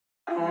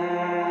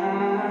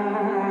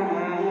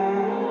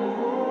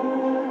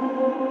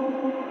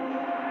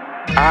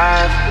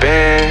I've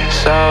been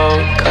so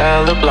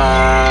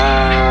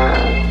colorblind,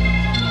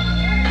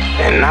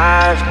 and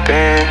I've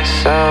been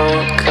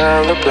so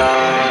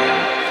colorblind.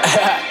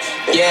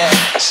 Yeah,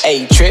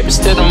 hey, trips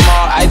to the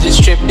mall, I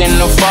just tripped in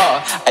the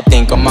fall. I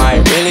think I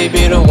might really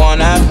be the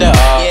one after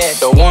all. Yeah,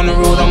 don't wanna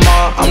rule them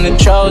all, I'm the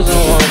chosen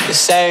one, the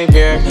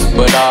savior.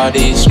 But all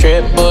these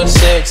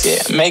 666,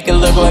 yeah, make it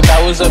look like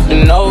I was up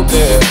to no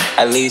good.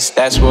 At least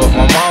that's what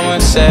my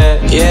mama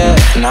said, yeah.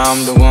 Now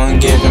I'm the one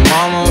giving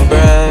mama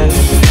bread.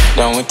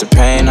 Done with the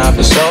pain, I've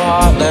been so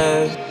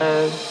heartless.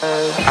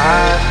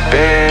 I've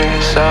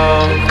been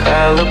so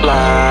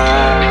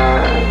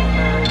colorblind,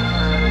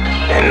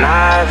 and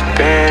I've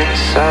been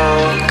so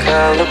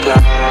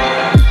colorblind.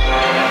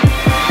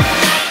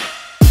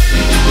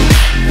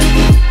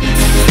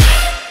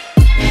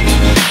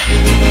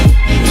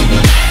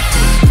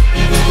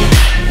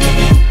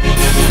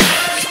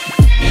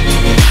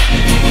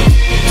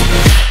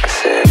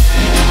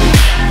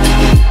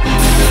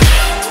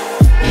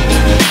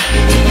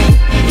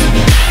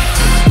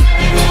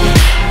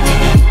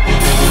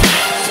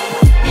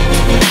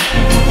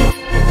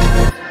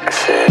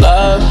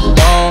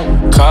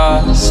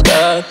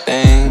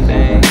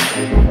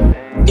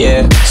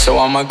 Yeah, so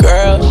all my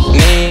girls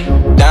need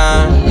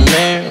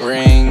diamond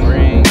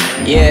ring.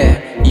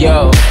 Yeah,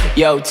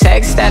 yo,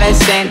 text that I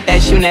sent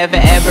that you never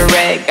ever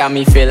read got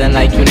me feeling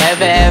like you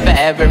never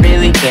ever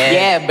really cared.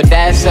 Yeah, but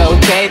that's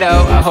okay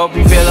though, I hope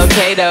you feel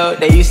okay though.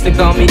 They used to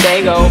call me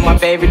Dago, my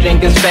favorite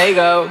drink is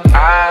Fago.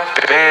 I've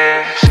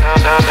been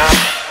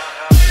so